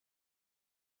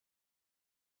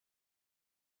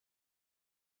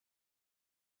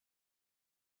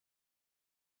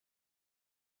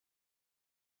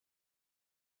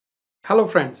Hello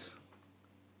friends,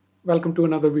 welcome to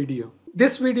another video.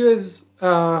 This video is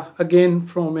again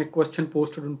from a question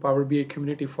posted on Power BI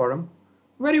community forum.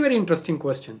 Very interesting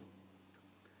question.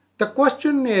 The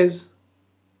question is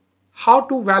how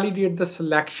to validate the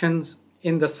selections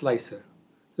in the slicer.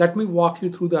 Let me walk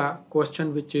you through the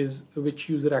question which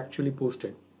user actually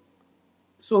posted.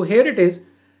 So here it is,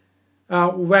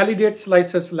 validate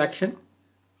slicer selection.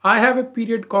 I have a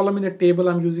period column in a table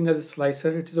I'm using as a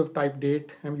slicer. It is of type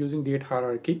date. I'm using date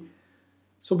hierarchy.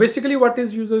 So basically what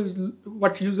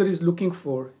user is looking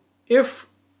for, if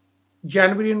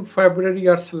January and February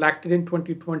are selected in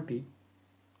 2020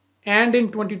 and in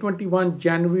 2021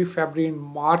 January, February and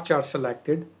March are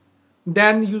selected,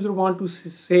 then user want to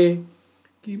say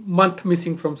month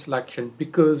missing from selection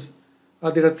because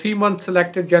there are 3 months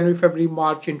selected, January, February,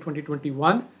 March in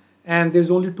 2021, and there's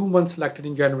only 2 months selected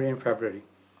in January and February.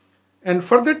 And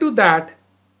further to that,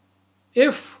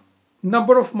 if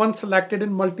number of months selected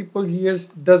in multiple years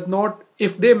does not,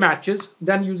 if they matches,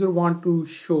 then user want to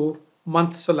show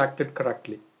months selected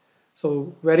correctly.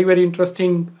 So very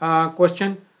interesting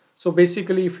question. So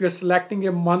basically if you're selecting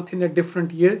a month in a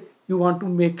different year, you want to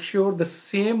make sure the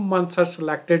same months are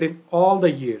selected in all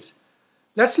the years.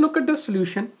 Let's look at the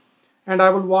solution and I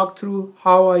will walk through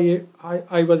how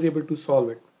I was able to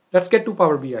solve it. Let's get to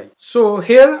Power BI. So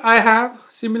here I have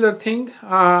similar thing.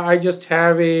 I just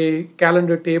have a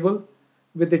calendar table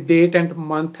with the date and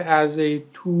month as a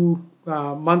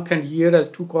month and year as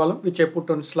two column, which I put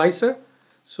on slicer.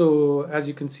 So as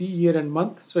you can see, year and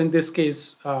month. So in this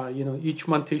case, each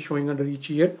month is showing under each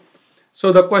year.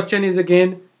 So the question is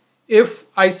again, if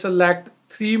I select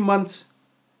 3 months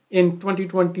in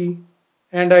 2020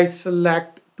 and I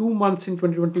select 2 months in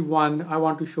 2021, I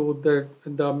want to show that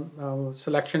the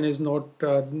selection is not,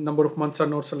 number of months are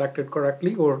not selected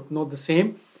correctly or not the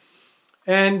same.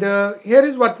 And here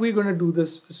is what we're going to do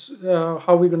this,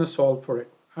 how we're going to solve for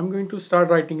it. I'm going to start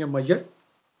writing a measure.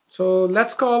 So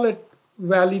let's call it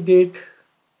validate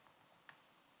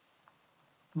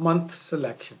month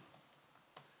selection.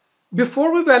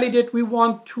 Before we validate, we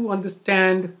want to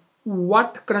understand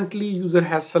what currently user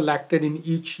has selected in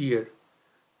each year.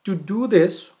 To do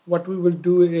this, what we will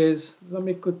do is, let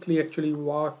me quickly actually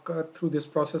walk through this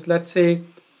process. Let's say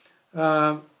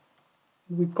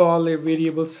we call a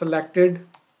variable selected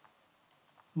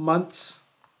months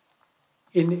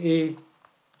in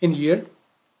year.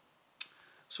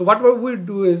 So what we will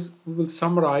do is we will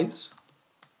summarize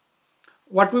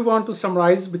what we want to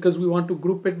summarize, because we want to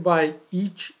group it by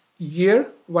each year,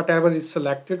 whatever is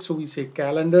selected. So we say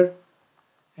calendar,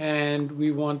 and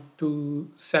we want to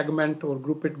segment or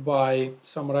group it by,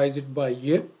 summarize it by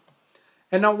year.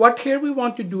 And now what here we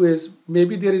want to do is,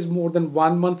 maybe there is more than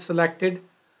 1 month selected.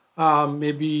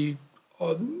 Maybe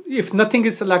if nothing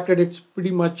is selected, it's pretty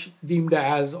much deemed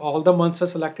as all the months are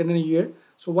selected in a year.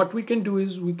 So what we can do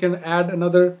is we can add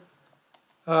another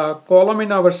column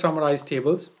in our summarized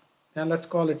tables, and let's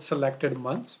call it selected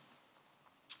months.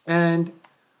 And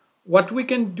what we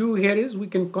can do here is we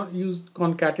can use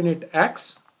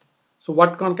CONCATENATEX. So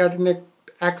what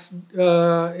CONCATENATEX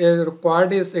is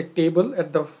required is a table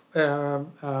at the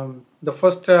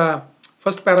first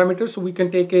parameter. So we can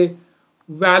take a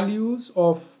values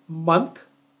of month.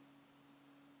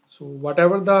 So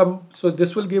so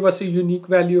this will give us a unique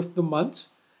value of the months.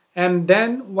 And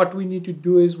then what we need to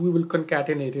do is we will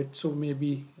concatenate it. So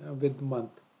maybe with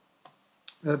month,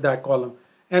 that column.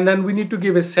 And then we need to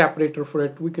give a separator for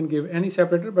it. We can give any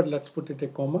separator, but let's put it a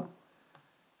comma.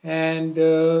 And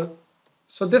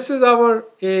so this is our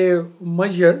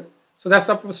measure. So that's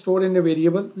up stored in a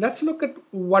variable. Let's look at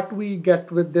what we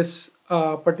get with this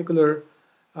particular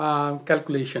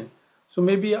calculation. So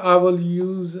maybe I will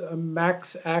use a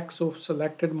max X of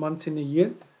selected months in a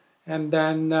year, and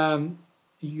then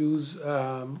use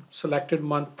selected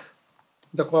month,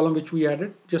 the column which we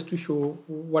added, just to show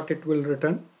what it will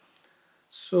return.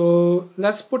 So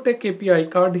let's put a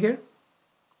KPI card here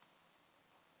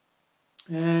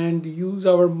and use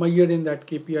our measure in that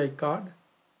KPI card,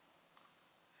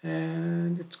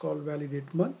 and it's called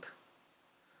validate month.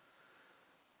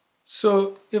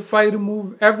 So if I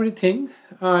remove everything,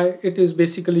 it is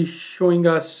basically showing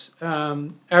us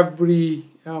every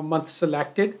month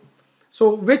selected.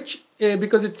 So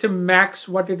because it's a max,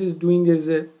 what it is doing is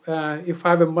if I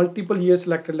have a multiple year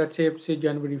selected, let's say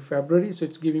January, February, so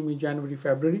it's giving me January,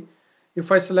 February.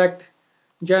 If I select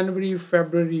January,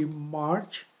 February,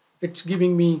 March, it's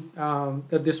giving me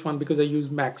this one because I use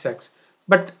max X.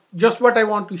 But just what I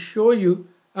want to show you,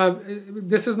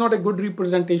 this is not a good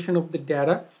representation of the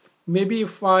data. Maybe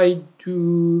if I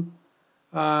do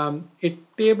a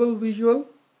table visual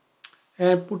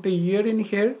and put a year in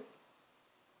here,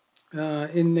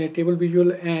 in a table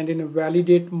visual and in a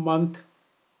validate month.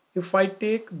 If I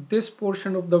take this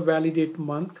portion of the validate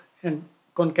month and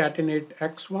concatenate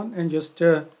x1 and just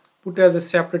put as a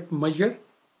separate measure,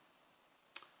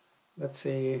 let's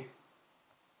say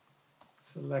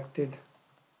selected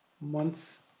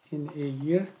months in a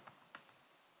year.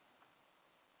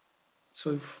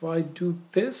 So if I do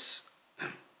this,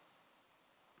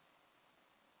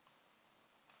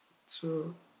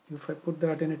 so if I put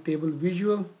that in a table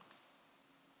visual,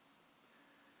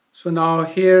 so now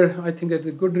here I think it's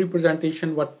a good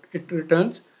representation what it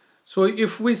returns. So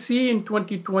if we see in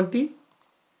 2020,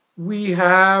 we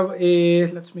have a,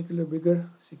 let's make it a little bigger,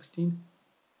 16.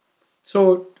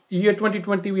 So year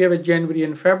 2020, we have a January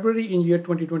and February. In year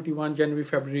 2021, January,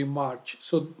 February, March.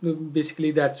 So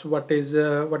basically that's what is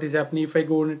happening. If I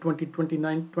go in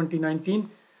 2019,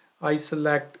 I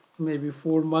select maybe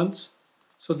 4 months.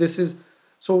 So this is,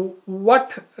 so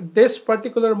what this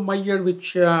particular measure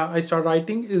which I start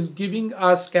writing is giving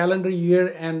us calendar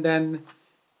year and then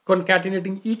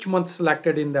concatenating each month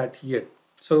selected in that year.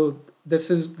 So this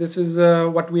is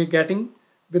what we are getting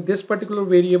with this particular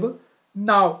variable.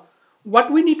 Now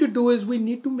what we need to do is we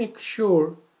need to make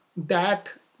sure that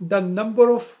the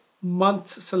number of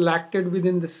months selected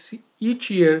within each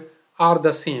year are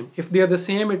the same. If they are the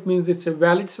same, it means it's a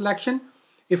valid selection.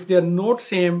 If they are not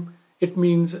same, it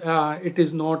means it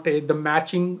is not the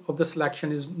matching of the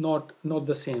selection is not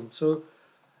the same. So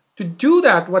to do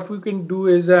that, what we can do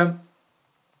is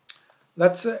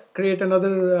let's create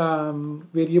another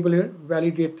variable here,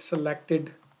 validate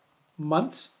selected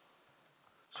months.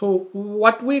 So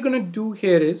what we're going to do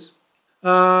here is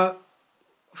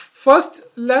first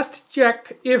let's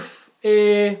check if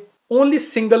a only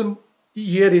single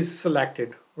year is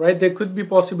selected, right? There could be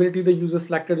possibility the user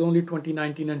selected only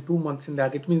 2019 and 2 months in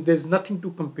that. It means there's nothing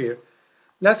to compare.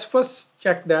 Let's first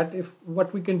check that. If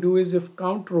what we can do is if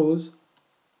count rows,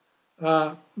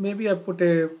 maybe I put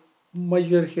a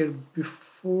measure here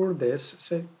before this,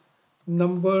 say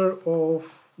number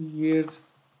of years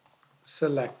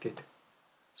selected.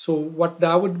 So what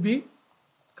that would be,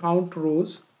 count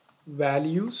rows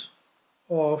values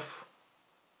of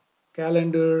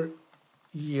calendar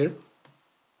year.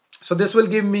 So this will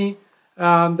give me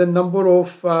the number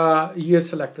of years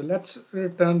selected. Let's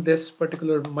return this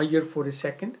particular measure for a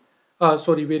second,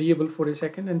 variable for a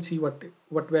second, and see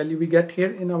what value we get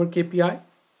here in our KPI.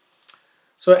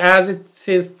 So as it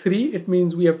says 3, it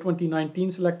means we have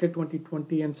 2019 selected,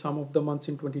 2020, and some of the months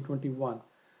in 2021.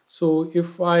 So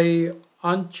if I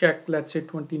uncheck, let's say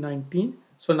 2019,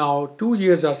 so now 2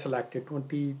 years are selected,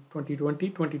 2020,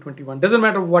 2021. Doesn't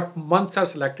matter what months are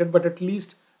selected, but at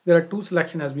least there are 2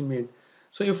 selection has been made.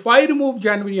 So if I remove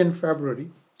January and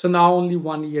February, so now only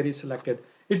 1 year is selected.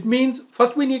 It means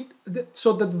first we need,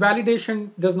 so the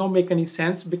validation does not make any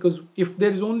sense, because if there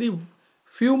is only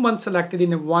few months selected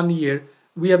in a 1 year,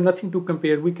 we have nothing to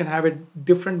compare. We can have a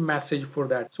different message for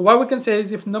that. So what we can say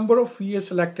is if number of years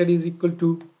selected is equal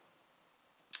to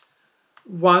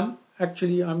 1,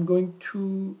 actually I'm going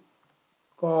to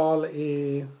call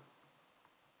a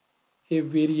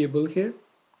variable here.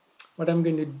 What I'm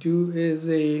going to do is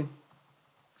a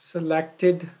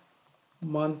selected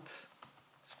month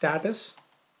status.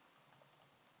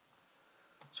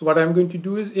 So what I'm going to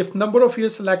do is if number of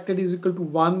years selected is equal to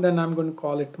 1, then I'm going to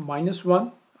call it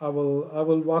 -1. I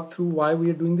will walk through why we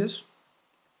are doing this.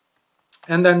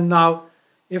 And then now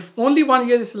if only 1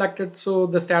 year is selected, so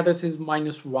the status is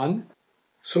 -1.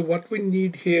 So what we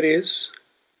need here is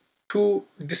to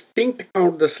distinct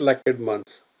count the selected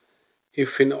months.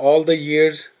 If in all the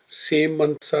years same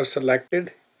months are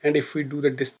selected, and if we do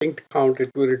the distinct count, it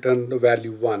will return the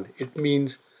value 1. It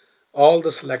means all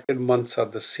the selected months are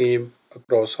the same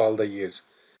across all the years.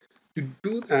 To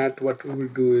do that, what we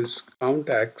will do is count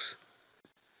x,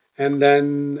 and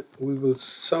then we will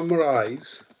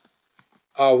summarize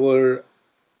our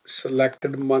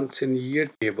selected months in year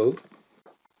table,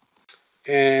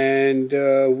 and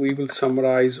we will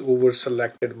summarize over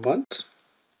selected months.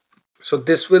 So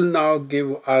this will now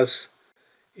give us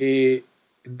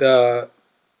the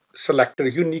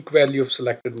selected unique value of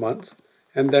selected months,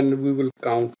 and then we will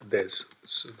count this.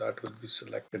 So that will be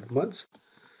selected months.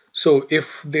 So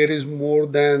if there is more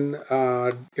than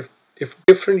if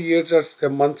different years are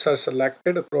months are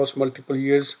selected across multiple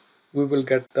years, we will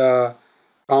get the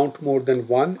count more than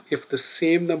 1. If the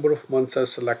same number of months are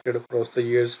selected across the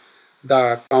years,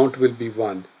 the count will be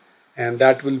 1, and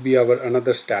that will be our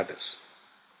another status.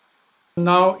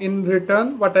 Now in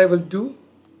return, what I will do,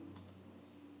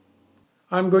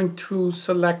 I'm going to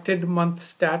selected month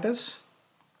status.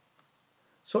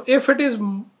 So if it is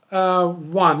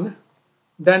 1,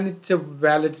 then it's a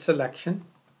valid selection.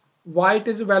 Why it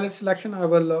is a valid selection, I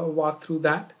will walk through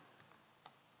that.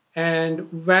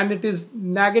 And when it is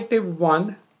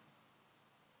 -1,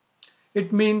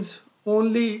 it means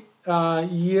only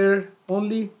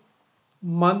only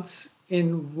months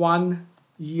in 1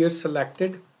 year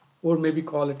selected, or maybe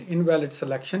call it invalid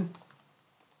selection.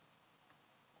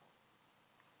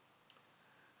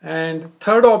 And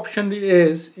third option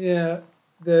is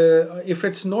if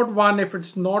it's not 1, if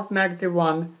it's not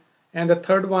 -1, and the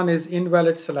third one is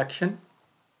invalid selection,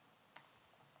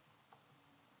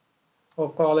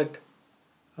 or call it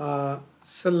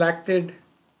selected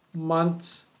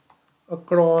months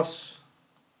across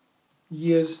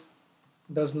years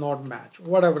does not match,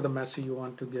 whatever the message you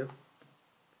want to give.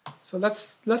 So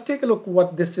let's take a look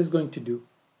what this is going to do.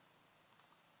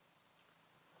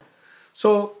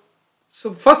 So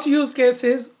first use case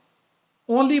is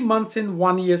only months in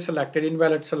 1 year selected,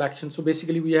 invalid selection. So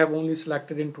basically we have only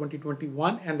selected in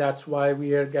 2021, and that's why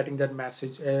we are getting that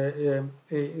message.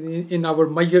 In our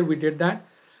measure we did that.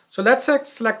 So let's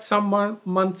select some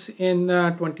months in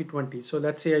 2020. So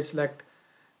let's say I select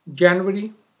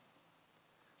January.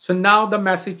 So now the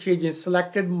message changes,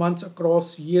 selected months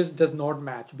across years does not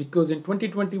match, because in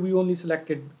 2020 we only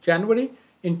selected January.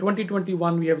 In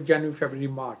 2021 we have January, February,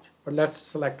 March. But let's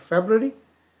select February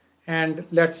and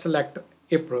let's select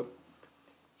April.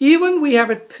 Even we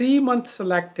have a 3 month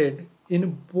selected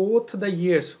in both the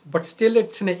years, but still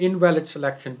it's an invalid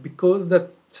selection because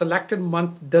the selected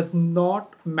month does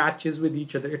not matches with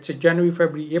each other. It's a January,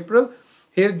 February, April.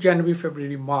 Here January,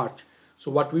 February, March. So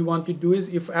what we want to do is,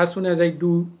 if as soon as I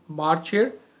do March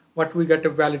here, what we get a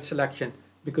valid selection,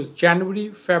 because January,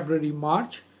 February,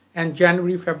 March, and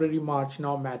January, February, March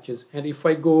now matches. And if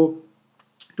I go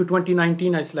to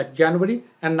 2019, I select January,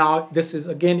 and now this is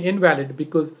again invalid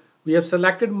because we have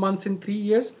selected months in 3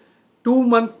 years.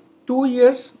 2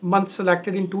 years months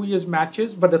selected in 2 years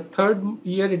matches, but the third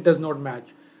year it does not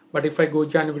match. But if I go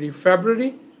January,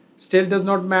 February, still does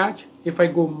not match. If I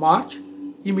go March,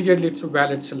 immediately it's a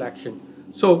valid selection.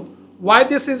 So why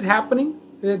this is happening?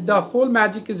 The whole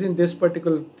magic is in this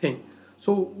particular thing.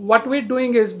 So what we're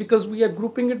doing is, because we are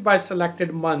grouping it by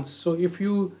selected months. So if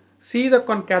you see the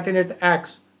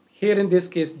CONCATENATEX here, in this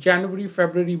case January,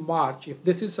 February, March, if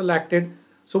this is selected,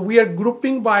 so we are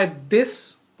grouping by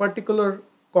this particular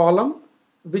column,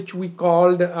 which we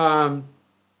called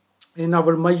in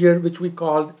our measure, which we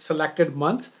called selected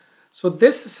months. So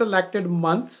this selected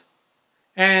months,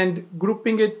 and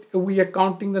grouping it, we are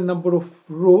counting the number of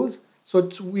rows. So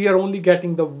we are only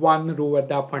getting the one row at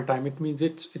that point in time. It means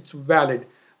it's valid.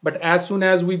 But as soon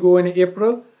as we go in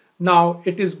April, now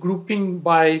it is grouping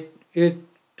by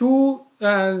two.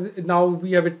 Now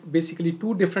we have it basically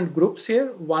two different groups here.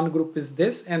 One group is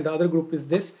this and the other group is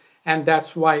this, and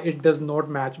that's why it does not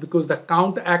match, because the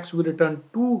count X will return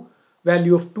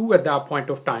value of 2 at that point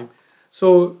of time.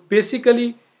 So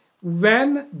basically,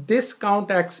 when this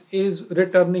count X is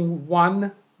returning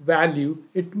 1 value,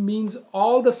 it means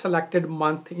all the selected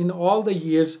month in all the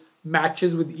years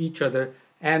matches with each other.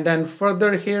 And then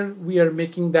further here we are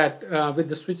making that with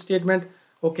the switch statement.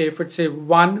 Okay, if it's a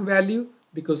 1 value,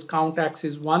 because count X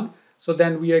is 1, so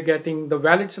then we are getting the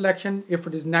valid selection. If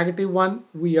it is -1,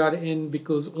 we are in,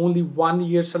 because only 1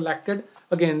 year selected.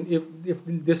 Again, if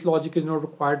this logic is not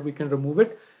required, we can remove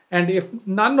it. And if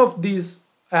none of these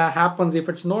happens, if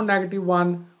it's not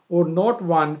 -1 or not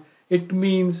 1, it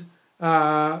means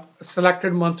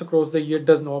selected months across the year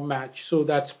does not match. So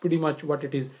that's pretty much what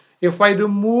it is. If I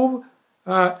remove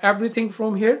everything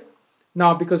from here,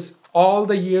 now because all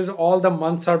the years, all the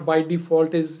months are by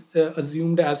default is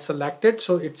assumed as selected,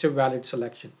 so it's a valid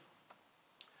selection.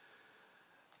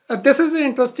 This is an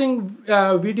interesting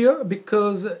video,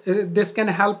 because this can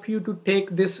help you to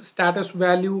take this status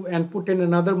value and put in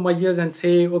another measures and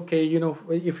say, okay, you know,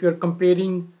 if you're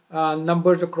comparing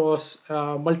numbers across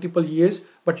multiple years,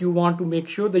 but you want to make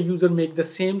sure the user make the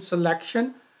same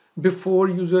selection before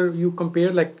you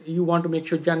compare, like you want to make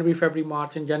sure January, February,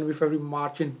 March, and January, February,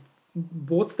 March in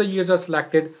both the years are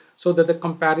selected, so that the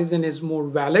comparison is more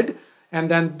valid.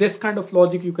 And then this kind of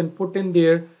logic you can put in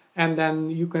there, and then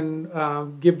you can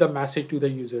give the message to the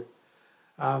user.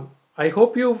 I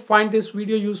hope you find this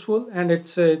video useful, and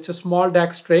it's a small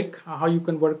DAX trick how you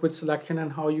can work with selection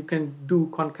and how you can do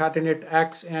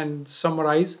CONCATENATEX and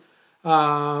summarize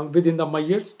within the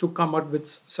measures to come up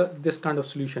with this kind of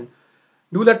solution.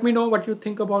 Do let me know what you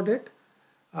think about it.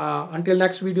 Until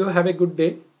next video, have a good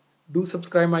day. Do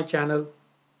subscribe my channel.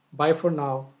 Bye for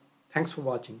now. Thanks for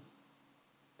watching.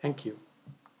 Thank you.